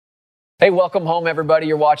Hey, welcome home, everybody.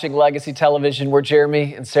 You're watching Legacy Television. We're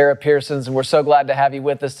Jeremy and Sarah Pearsons, and we're so glad to have you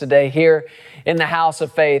with us today here in the House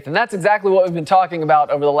of Faith. And that's exactly what we've been talking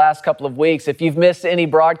about over the last couple of weeks. If you've missed any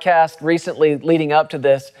broadcast recently leading up to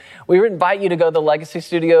this, we would invite you to go to the Legacy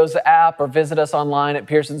Studios app or visit us online at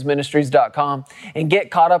pearsonsministries.com and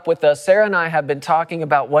get caught up with us. Sarah and I have been talking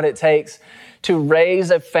about what it takes to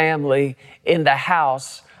raise a family in the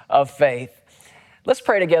house of faith. Let's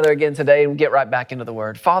pray together again today and get right back into the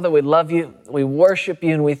Word. Father, we love you, we worship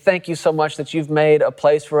you, and we thank you so much that you've made a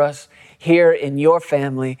place for us here in your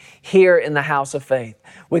family, here in the house of faith.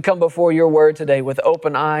 We come before your Word today with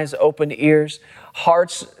open eyes, open ears,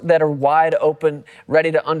 hearts that are wide open,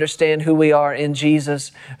 ready to understand who we are in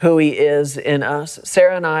Jesus, who He is in us.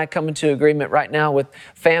 Sarah and I come into agreement right now with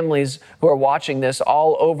families who are watching this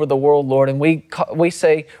all over the world, Lord, and we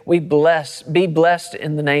say, be blessed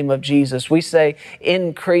in the name of Jesus. We say,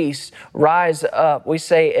 increase, rise up. We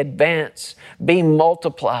say, advance, be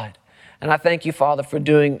multiplied. And I thank you, Father, for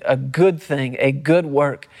doing a good thing, a good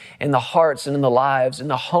work in the hearts and in the lives, in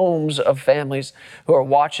the homes of families who are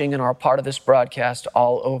watching and are a part of this broadcast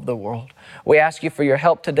all over the world. We ask you for your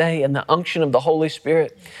help today and the unction of the Holy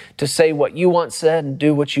Spirit to say what you want said and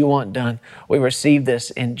do what you want done. We receive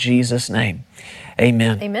this in Jesus' name.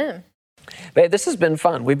 Amen. Amen. Babe, this has been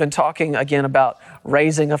fun. We've been talking again about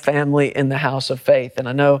raising a family in the house of faith. And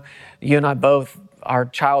I know you and I both, our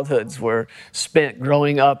childhoods were spent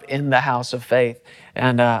growing up in the house of faith.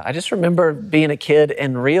 And I just remember being a kid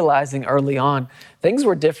and realizing early on, things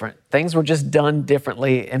were different. Things were just done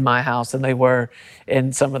differently in my house than they were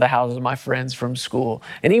in some of the houses of my friends from school.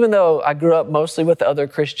 And even though I grew up mostly with other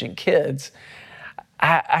Christian kids,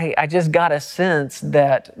 I just got a sense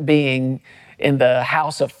that being in the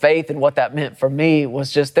house of faith and what that meant for me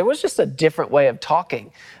was there was just a different way of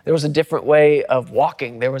talking. There was a different way of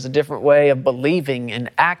walking. There was a different way of believing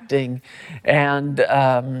and acting. And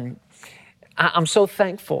I'm so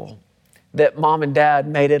thankful that Mom and Dad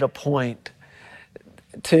made it a point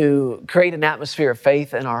to create an atmosphere of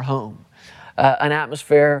faith in our home. An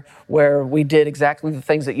atmosphere where we did exactly the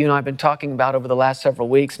things that you and I have been talking about over the last several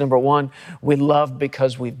weeks. Number one, we love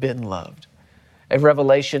because we've been loved. A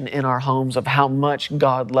revelation in our homes of how much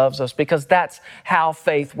God loves us, because that's how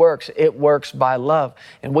faith works. It works by love.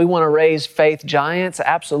 And we want to raise faith giants?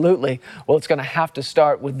 Absolutely. Well, it's going to have to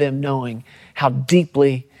start with them knowing how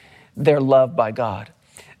deeply they're loved by God.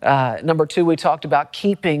 Number two, we talked about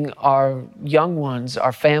keeping our young ones,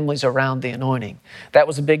 our families around the anointing. That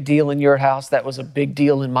was a big deal in your house. That was a big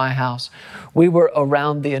deal in my house. We were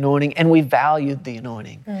around the anointing and we valued the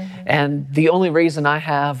anointing. Mm-hmm. And the only reason I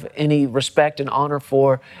have any respect and honor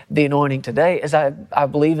for the anointing today is I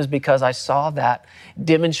believe is because I saw that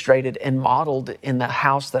demonstrated and modeled in the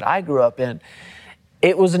house that I grew up in.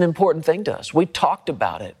 It was an important thing to us. We talked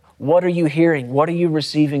about it. What are you hearing? What are you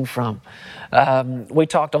receiving from? We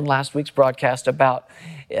talked on last week's broadcast about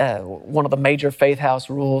one of the major Faith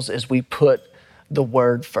House rules is we put the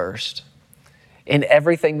Word first. In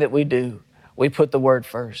everything that we do, we put the Word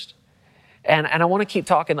first. And I want to keep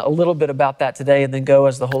talking a little bit about that today and then go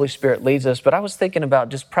as the Holy Spirit leads us. But I was thinking about,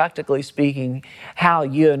 just practically speaking, how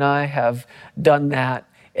you and I have done that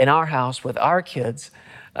in our house with our kids.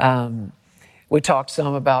 We talked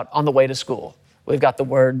some about on the way to school. We've got the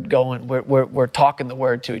Word going. We're talking the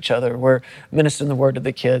Word to each other. We're ministering the Word to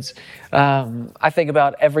the kids. I think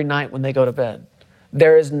about every night when they go to bed.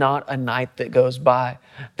 There is not a night that goes by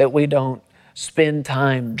that we don't spend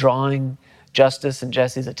time drawing Justice and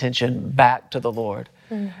Jesse's attention back to the Lord.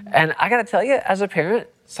 Mm-hmm. And I got to tell you, as a parent,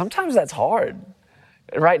 sometimes that's hard.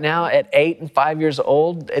 Right now, at 8 and 5 years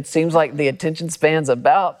old, it seems like the attention span's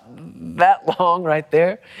about that long right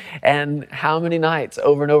there. And how many nights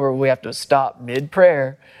over and over we have to stop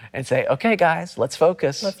mid-prayer and say, okay, guys, let's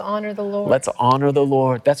focus. Let's honor the Lord. Let's honor the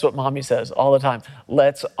Lord. That's what Mommy says all the time.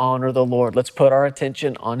 Let's honor the Lord. Let's put our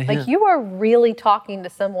attention on Him. Like, you are really talking to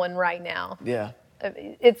someone right now. Yeah.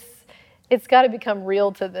 It's got to become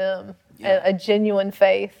real to them, a genuine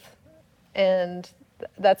faith. And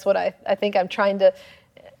that's what I think I'm trying to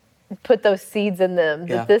put those seeds in them,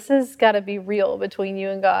 that this has got to be real between you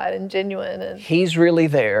and God and genuine. And He's really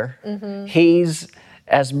there. Mm-hmm. He's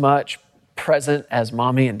as much present as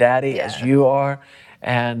Mommy and Daddy as you are.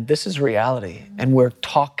 And this is reality. Mm-hmm. And we're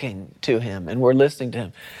talking to Him and we're listening to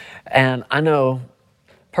Him. And I know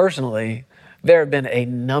personally, there have been a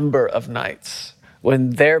number of nights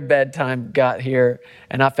when their bedtime got here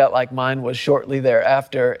and I felt like mine was shortly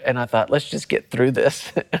thereafter. And I thought, let's just get through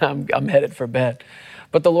this. I'm headed for bed.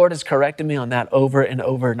 But the Lord has corrected me on that over and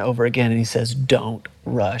over and over again. And He says, don't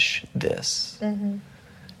rush this. Mm-hmm.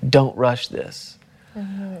 Don't rush this.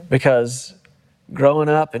 Mm-hmm. Because growing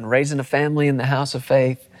up and raising a family in the house of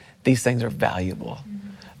faith, these things are valuable.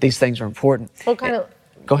 These things are important. Well,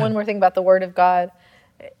 one more thing about the Word of God.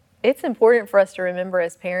 It's important for us to remember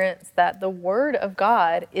as parents that the Word of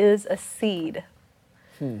God is a seed.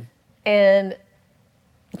 And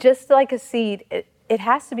just like a seed, it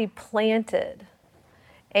has to be planted.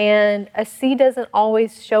 And a seed doesn't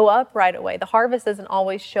always show up right away. The harvest doesn't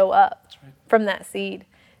always show up from that seed.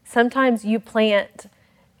 Sometimes you plant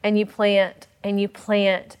and you plant and you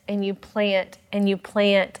plant and you plant and you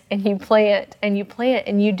plant and you plant and you plant,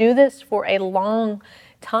 and you do this for a long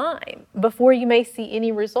time before you may see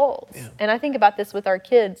any results. Yeah. And I think about this with our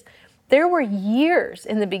kids. There were years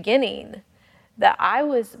in the beginning that I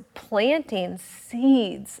was planting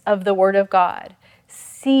seeds of the Word of God,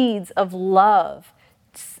 seeds of love,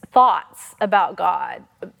 thoughts about God.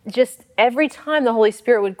 Just every time the Holy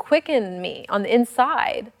Spirit would quicken me on the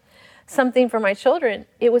inside, something for my children,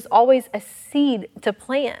 it was always a seed to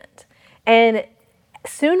plant. And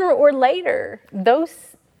sooner or later, the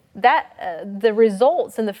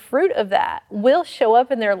results and the fruit of that will show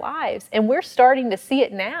up in their lives. And we're starting to see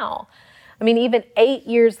it now. I mean, even 8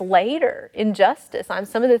 years later in Justice, on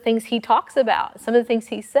some of the things he talks about, some of the things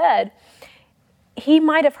he said, he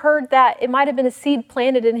might have heard that. It might have been a seed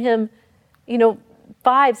planted in him,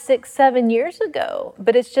 5, 6, 7 years ago,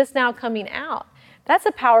 but it's just now coming out. That's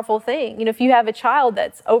a powerful thing. If you have a child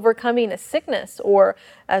that's overcoming a sickness or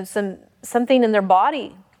something in their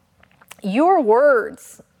body, your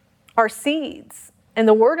words are seeds. And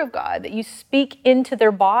the Word of God that you speak into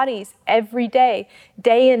their bodies every day,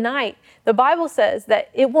 day and night. The Bible says that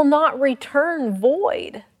it will not return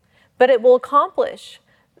void, but it will accomplish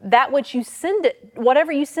that which you send it,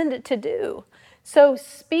 whatever you send it to do. So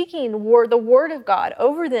speaking the Word of God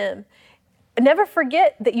over them, never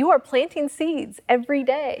forget that you are planting seeds every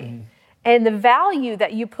day. And the value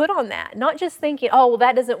that you put on that, not just thinking, oh, well,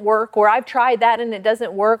 that doesn't work, or I've tried that and it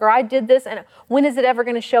doesn't work, or I did this and when is it ever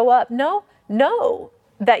going to show up? No, know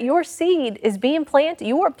that your seed is being planted.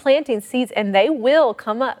 You are planting seeds and they will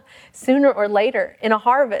come up sooner or later in a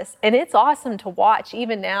harvest. And it's awesome to watch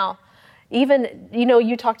even now. Even,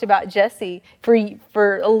 you talked about Jessie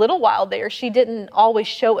for a little while there. She didn't always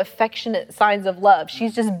show affectionate signs of love.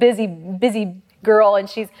 She's just busy girl, and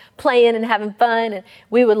she's playing and having fun. And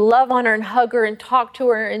we would love on her and hug her and talk to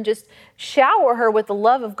her and just shower her with the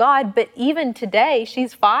love of God. But even today,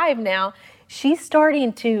 she's 5 now, she's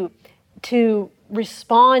starting to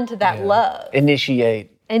respond to that love.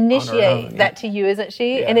 Initiate that to you, isn't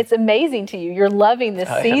she? Yeah. And it's amazing to you. You're loving this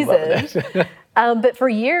season. But for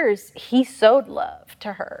years, he sowed love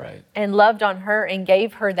to her and loved on her and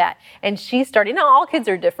gave her that. And she started, all kids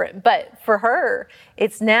are different, but for her,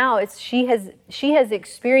 she has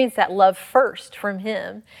experienced that love first from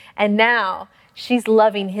him. And now she's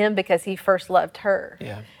loving him because he first loved her.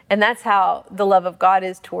 Yeah. And that's how the love of God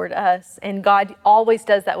is toward us. And God always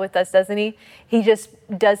does that with us, doesn't he? He just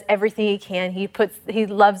does everything he can. He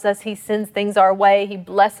loves us. He sends things our way. He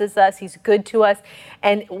blesses us. He's good to us.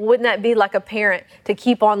 And wouldn't that be like a parent to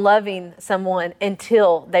keep on loving someone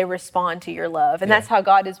until they respond to your love? And that's how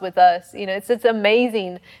God is with us. It's an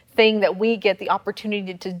amazing thing that we get the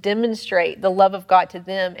opportunity to demonstrate the love of God to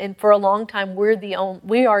them. And for a long time,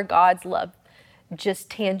 we are God's love, just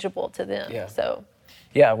tangible to them. Yeah.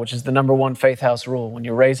 Yeah, which is the number one Faith House rule. When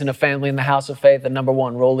you're raising a family in the house of faith, the number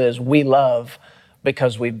one rule is we love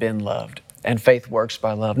because we've been loved. And faith works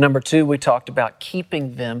by love. Number 2, we talked about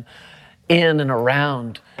keeping them in and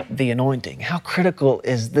around the anointing. How critical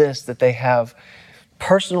is this that they have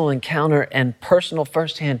personal encounter and personal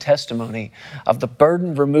firsthand testimony of the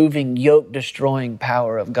burden-removing, yoke-destroying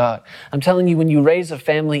power of God. I'm telling you, when you raise a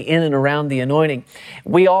family in and around the anointing,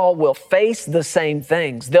 we all will face the same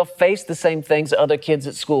things. They'll face the same things other kids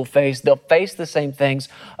at school face. They'll face the same things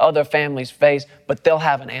other families face, but they'll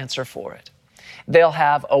have an answer for it. They'll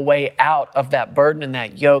have a way out of that burden and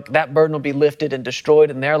that yoke. That burden will be lifted and destroyed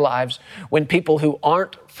in their lives when people who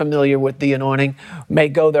aren't familiar with the anointing may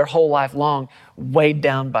go their whole life long weighed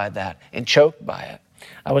down by that and choked by it.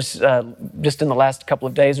 I was just in the last couple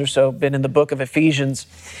of days or so been in the book of Ephesians,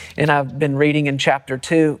 and I've been reading in chapter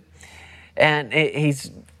 2, and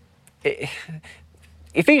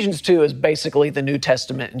Ephesians 2 is basically the New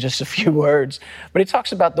Testament in just a few words, but he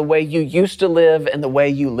talks about the way you used to live and the way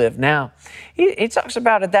you live now. He talks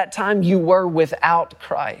about at that time you were without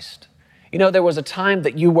Christ. There was a time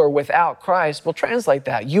that you were without Christ. Well, translate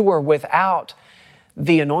that. You were without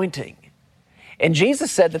the anointing. And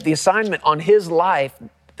Jesus said that the assignment on his life,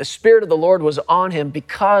 the Spirit of the Lord was on him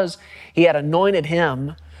because he had anointed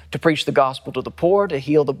him to preach the gospel to the poor, to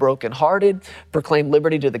heal the brokenhearted, proclaim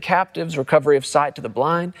liberty to the captives, recovery of sight to the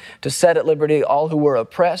blind, to set at liberty all who were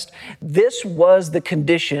oppressed. This was the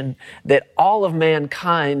condition that all of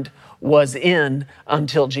mankind was in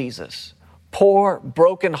until Jesus. Poor,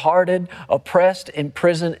 brokenhearted, oppressed,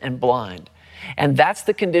 imprisoned, and blind. And that's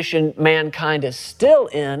the condition mankind is still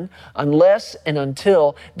in unless and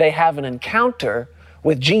until they have an encounter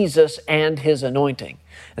with Jesus and His anointing.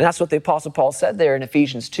 And that's what the Apostle Paul said there in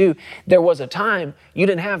Ephesians 2. There was a time you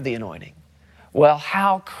didn't have the anointing. Well,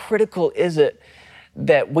 how critical is it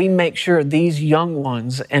that we make sure these young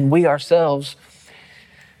ones and we ourselves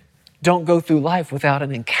don't go through life without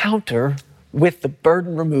an encounter with the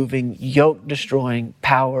burden-removing, yoke-destroying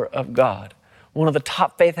power of God. One of the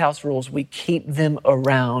top Faith House rules, we keep them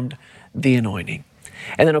around the anointing.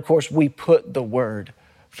 And then, of course, we put the Word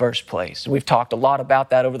first place. We've talked a lot about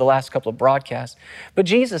that over the last couple of broadcasts. But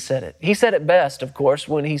Jesus said it. He said it best, of course,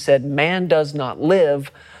 when He said, man does not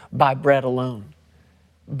live by bread alone,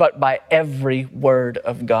 but by every word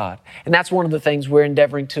of God. And that's one of the things we're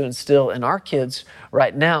endeavoring to instill in our kids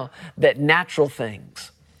right now, that natural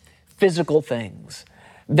things, physical things,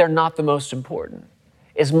 they're not the most important.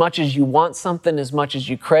 As much as you want something, as much as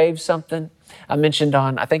you crave something. I mentioned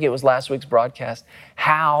on, I think it was last week's broadcast,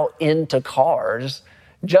 how into cars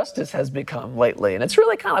Justice has become lately. And it's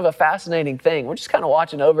really kind of a fascinating thing. We're just kind of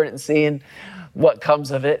watching over it and seeing what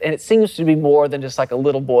comes of it. And it seems to be more than just like a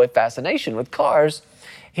little boy fascination with cars.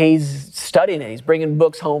 He's studying it. He's bringing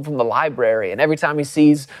books home from the library. And every time he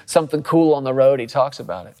sees something cool on the road, he talks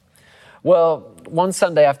about it. Well, one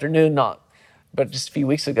Sunday afternoon, but just a few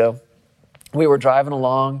weeks ago, we were driving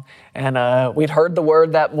along and we'd heard the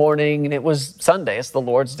word that morning, and it was Sunday, it's the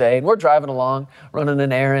Lord's Day. And we're driving along, running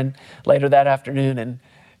an errand later that afternoon, and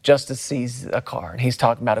Justice sees a car, and he's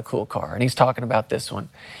talking about a cool car, and he's talking about this one.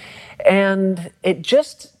 And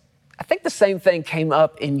I think the same thing came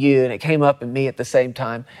up in you, and it came up in me at the same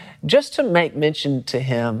time, just to make mention to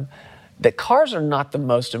him that cars are not the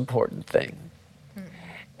most important thing.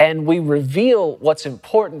 And we reveal what's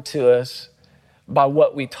important to us by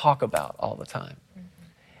what we talk about all the time.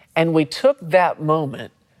 And we took that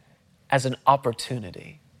moment as an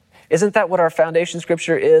opportunity. Isn't that what our foundation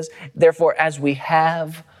scripture is? Therefore, as we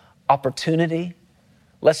have opportunity,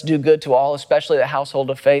 let's do good to all, especially the household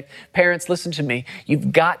of faith. Parents, listen to me.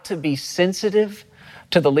 You've got to be sensitive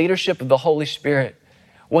to the leadership of the Holy Spirit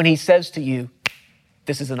when He says to you,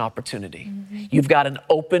 this is an opportunity. Mm-hmm. You've got an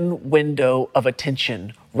open window of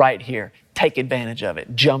attention right here. Take advantage of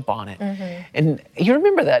it. Jump on it. Mm-hmm. And you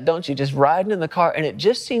remember that, don't you? Just riding in the car, and it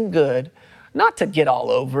just seemed good not to get all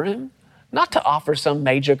over him, not to offer some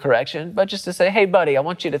major correction, but just to say, hey, buddy, I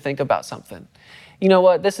want you to think about something. You know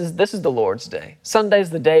what? This is the Lord's day. Sunday's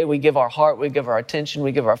the day we give our heart, we give our attention,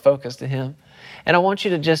 we give our focus to Him. And I want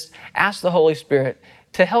you to just ask the Holy Spirit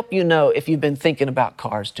to help you know if you've been thinking about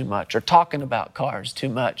cars too much or talking about cars too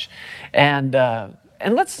much. And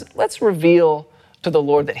let's reveal to the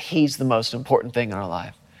Lord that He's the most important thing in our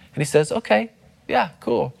life. And He says, okay, yeah,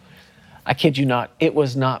 cool. I kid you not, it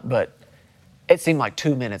was not, but it seemed like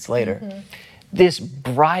 2 minutes later, mm-hmm. This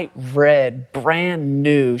bright red, brand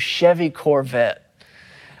new Chevy Corvette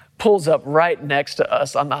pulls up right next to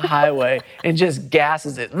us on the highway and just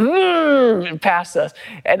gasses it and past us.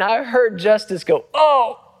 And I heard Justice go,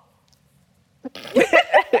 oh! You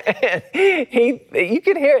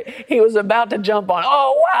could hear it. He was about to jump on.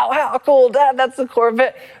 Oh, wow, how cool, Dad, that's the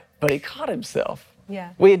Corvette. But he caught himself.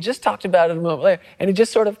 Yeah. We had just talked about it a moment later, and he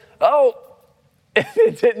just sort of, oh,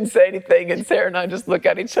 it didn't say anything. And Sarah and I just look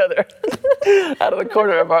at each other out of the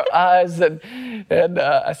corner of our eyes. And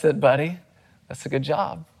I said, buddy, that's a good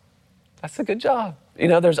job. That's a good job. You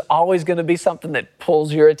know, there's always going to be something that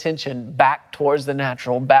pulls your attention back towards the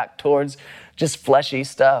natural, back towards just fleshy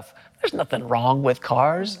stuff. There's nothing wrong with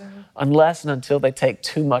cars unless and until they take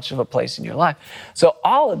too much of a place in your life. So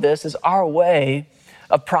all of this is our way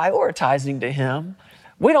of prioritizing to Him.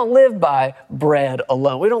 We don't live by bread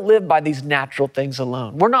alone. We don't live by these natural things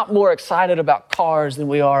alone. We're not more excited about cars than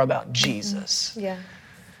we are about Jesus. Yeah.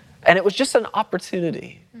 And it was just an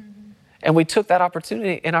opportunity. Mm-hmm. And we took that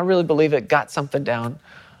opportunity, and I really believe it got something down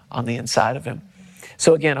on the inside of him.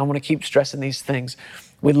 So again, I want to keep stressing these things.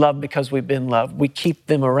 We love because we've been loved. We keep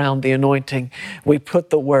them around the anointing. We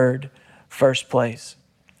put the Word first place.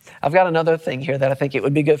 I've got another thing here that I think it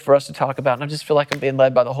would be good for us to talk about, and I just feel like I'm being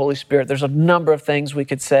led by the Holy Spirit. There's a number of things we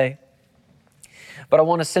could say, but I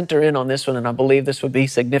want to center in on this one, and I believe this would be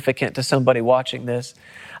significant to somebody watching this.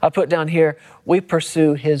 I put down here, we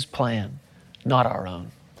pursue His plan, not our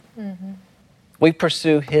own. Mm-hmm. We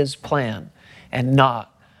pursue His plan and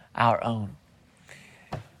not our own.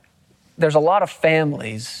 there's a lot of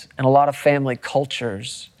families and a lot of family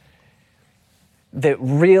cultures that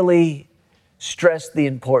really stress the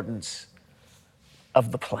importance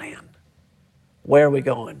of the plan. Where are we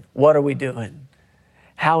going? What are we doing?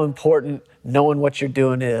 How important knowing what you're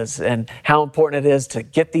doing is, and how important it is to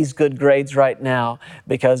get these good grades right now,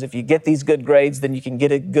 because if you get these good grades, then you can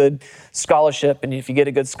get a good scholarship, and if you get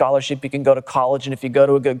a good scholarship, you can go to college, and if you go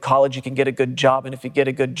to a good college, you can get a good job, and if you get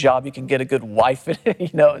a good job, you can get a good wife,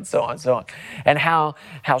 and so on and so on. And how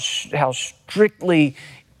strictly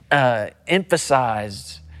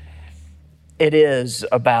emphasized it is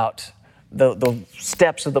about the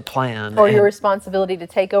steps of the plan. Or your responsibility to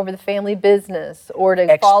take over the family business, or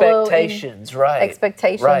to follow expectations,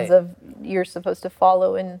 of you're supposed to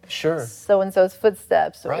follow in so-and-so's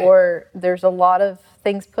footsteps, or there's a lot of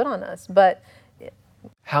things put on us. But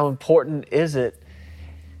how important is it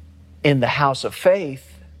in the house of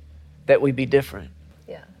faith that we be different?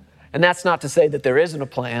 Yeah. And that's not to say that there isn't a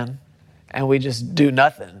plan and we just do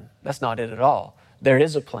nothing. That's not it at all. There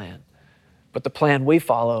is a plan. But the plan we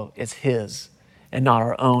follow is His and not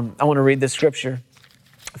our own. I want to read this scripture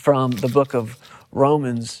from the book of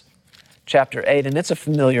Romans, chapter 8, and it's a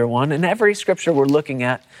familiar one. And every scripture we're looking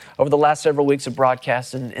at over the last several weeks of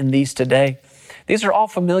broadcasts and these today, these are all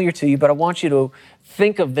familiar to you, but I want you to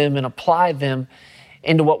think of them and apply them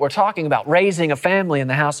into what we're talking about, raising a family in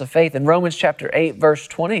the house of faith. In Romans chapter 8, verse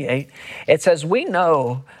 28, it says, "We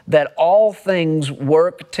know that all things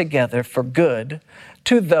work together for good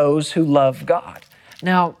to those who love God."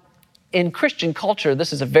 Now, in Christian culture,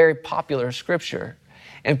 this is a very popular scripture,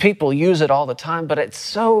 and people use it all the time, but it's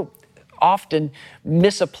so often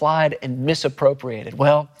misapplied and misappropriated.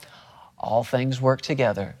 Well, all things work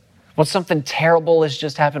together. Well, something terrible has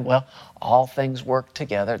just happened. Well, all things work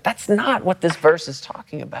together. That's not what this verse is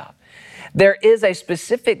talking about. There is a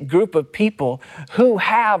specific group of people who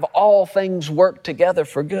have all things work together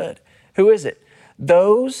for good. Who is it?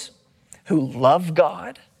 Those who love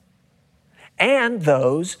God and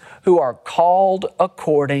those who are called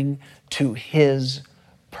according to His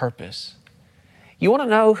purpose. You want to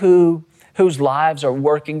know whose lives are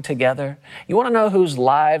working together? You want to know whose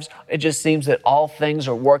lives it just seems that all things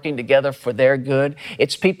are working together for their good?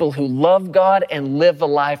 It's people who love God and live a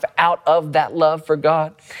life out of that love for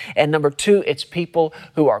God. And number two, it's people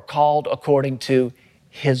who are called according to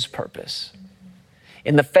His purpose.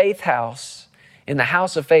 In the faith house, in the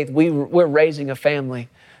house of faith, we're raising a family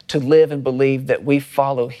to live and believe that we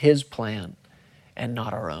follow His plan and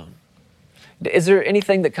not our own. Is there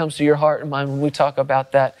anything that comes to your heart and mind when we talk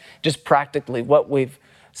about that, just practically what we've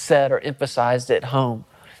said or emphasized at home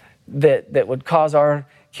that would cause our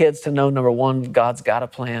kids to know, number one, God's got a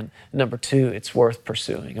plan. Number two, it's worth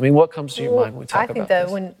pursuing? I mean, what comes to your mind when we talk about this? I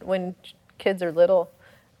think that when kids are little,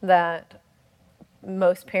 that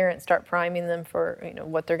most parents start priming them for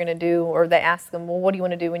what they're going to do, or they ask them, well, what do you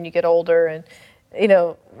want to do when you get older? And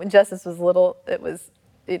when Justice was little, it was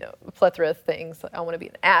a plethora of things. I want to be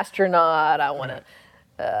an astronaut. I want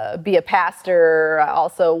to be a pastor. I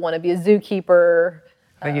also want to be a zookeeper.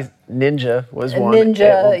 I think ninja was one.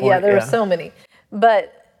 Ninja, there were so many.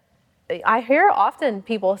 But I hear often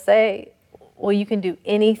people say, well, you can do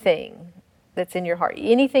anything that's in your heart.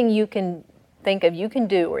 Anything you can think of, you can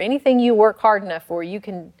do, or anything you work hard enough for, you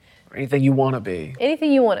can. Or anything you want to be.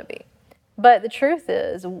 Anything you want to be. But the truth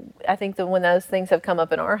is, I think that when those things have come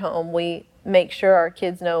up in our home, we make sure our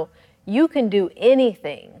kids know you can do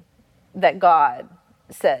anything that God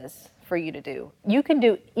says for you to do. You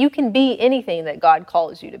can be anything that God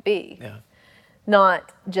calls you to be,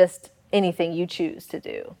 not just anything you choose to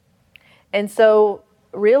do. And so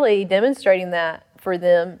really demonstrating that for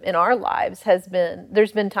them in our lives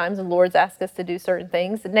there's been times when the Lord's asked us to do certain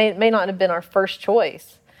things. It may not have been our first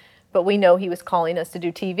choice, but we know He was calling us to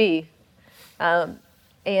do TV.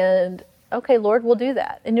 And okay, Lord, we'll do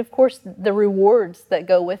that. And of course, the rewards that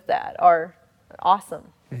go with that are awesome.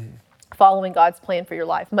 Mm-hmm. Following God's plan for your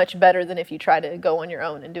life, much better than if you try to go on your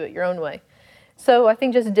own and do it your own way. So I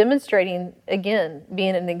think just demonstrating, again,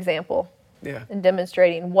 being an example and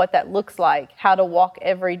demonstrating what that looks like, how to walk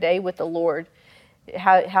every day with the Lord,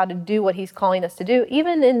 how to do what He's calling us to do,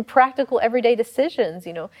 even in practical everyday decisions,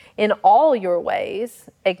 in all your ways,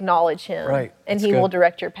 acknowledge Him, and He will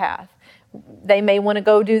direct your path. They may want to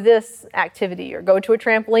go do this activity or go to a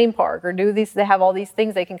trampoline park or do these. They have all these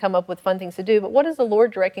things. They can come up with fun things to do. But what is the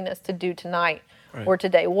Lord directing us to do tonight or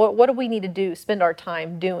today? What do we need to do, spend our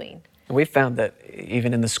time doing? And we found that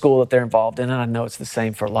even in the school that they're involved in, and I know it's the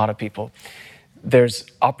same for a lot of people, there's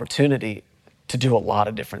opportunity to do a lot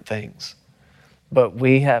of different things. But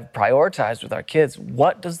we have prioritized with our kids,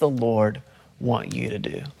 what does the Lord want you to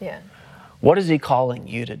do? Yeah. What is he calling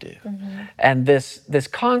you to do? And this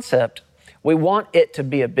concept, we want it to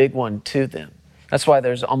be a big one to them. That's why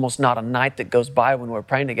there's almost not a night that goes by when we're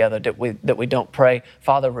praying together that we don't pray,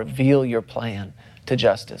 Father, reveal your plan to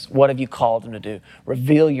Justice. What have you called him to do?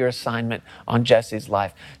 Reveal your assignment on Jesse's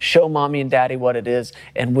life. Show mommy and daddy what it is,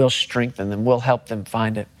 and we'll strengthen them. We'll help them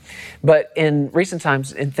find it. But in recent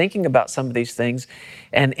times, in thinking about some of these things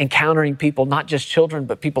and encountering people, not just children,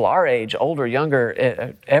 but people our age, older,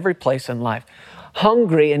 younger, every place in life,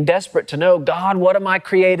 hungry and desperate to know, God, what am I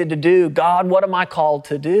created to do? God, what am I called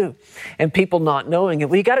to do? And people not knowing it.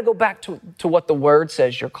 Well, you got to go back to what the Word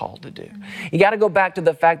says you're called to do. You got to go back to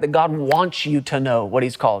the fact that God wants you to know what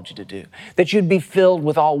He's called you to do, that you'd be filled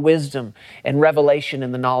with all wisdom and revelation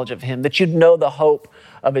in the knowledge of Him, that you'd know the hope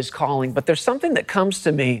of His calling. But there's something that comes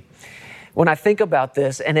to me when I think about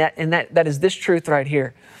this, and that is this truth right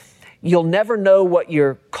here. You'll never know what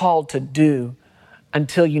you're called to do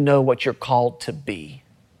until you know what you're called to be.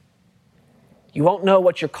 You won't know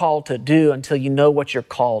what you're called to do until you know what you're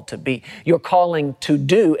called to be. You're calling to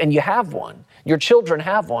do, and you have one. Your children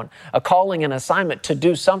have one, a calling and assignment to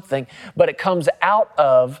do something, but it comes out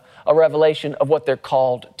of a revelation of what they're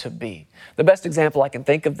called to be. The best example I can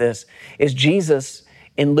think of this is Jesus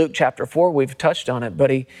in Luke chapter 4. We've touched on it, but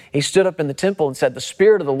he stood up in the temple and said, the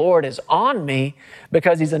Spirit of the Lord is on me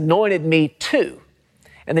because He's anointed me to.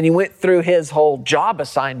 And then He went through His whole job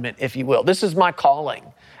assignment, if you will. This is my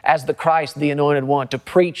calling as the Christ, the Anointed One, to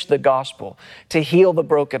preach the gospel, to heal the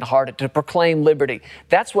brokenhearted, to proclaim liberty.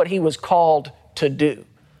 That's what He was called to do.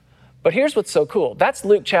 But here's what's so cool. That's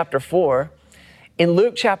Luke chapter 4. In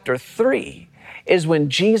Luke chapter 3 is when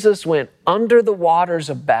Jesus went under the waters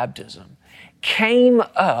of baptism, came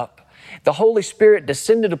up, the Holy Spirit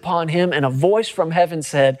descended upon Him, and a voice from heaven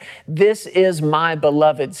said, this is my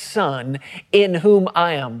beloved Son, in whom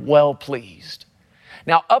I am well pleased.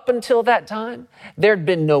 Now, up until that time, there'd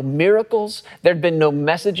been no miracles, there'd been no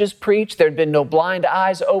messages preached, there'd been no blind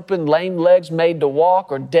eyes opened, lame legs made to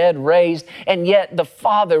walk, or dead raised, and yet the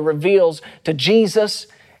Father reveals to Jesus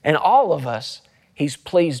and all of us, He's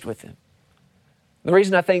pleased with Him. The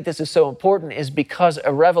reason I think this is so important is because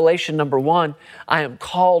of revelation number 1, I am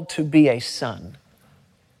called to be a son.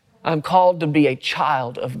 I'm called to be a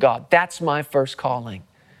child of God. That's my first calling.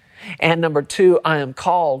 And number 2, I am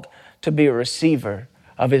called to be a receiver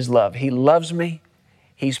of His love. He loves me.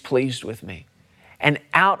 He's pleased with me. And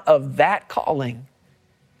out of that calling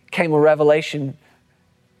came a revelation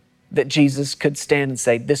that Jesus could stand and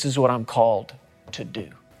say, this is what I'm called to do.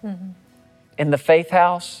 Mm-hmm. In the Faith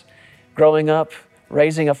House, growing up,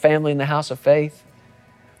 raising a family in the house of faith,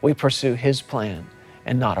 we pursue His plan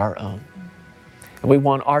and not our own. And we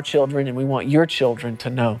want our children and we want your children to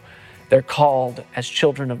know they're called as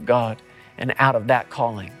children of God. And out of that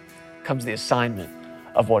calling comes the assignment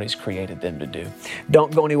of what He's created them to do.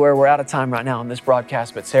 Don't go anywhere. We're out of time right now on this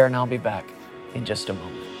broadcast, but Sarah and I'll be back in just a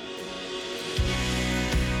moment.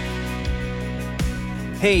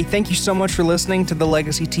 Hey, thank you so much for listening to the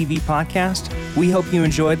Legacy TV podcast. We hope you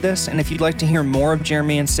enjoyed this, and if you'd like to hear more of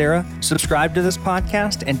Jeremy and Sarah, subscribe to this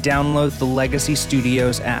podcast and download the Legacy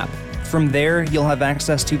Studios app. From there, you'll have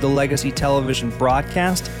access to the Legacy Television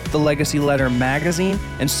broadcast, the Legacy Letter magazine,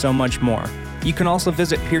 and so much more. You can also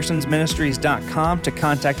visit pearsonsministries.com to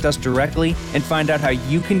contact us directly and find out how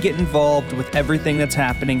you can get involved with everything that's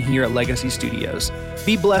happening here at Legacy Studios.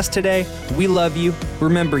 Be blessed today. We love you.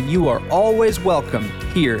 Remember, you are always welcome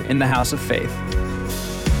here in the House of Faith.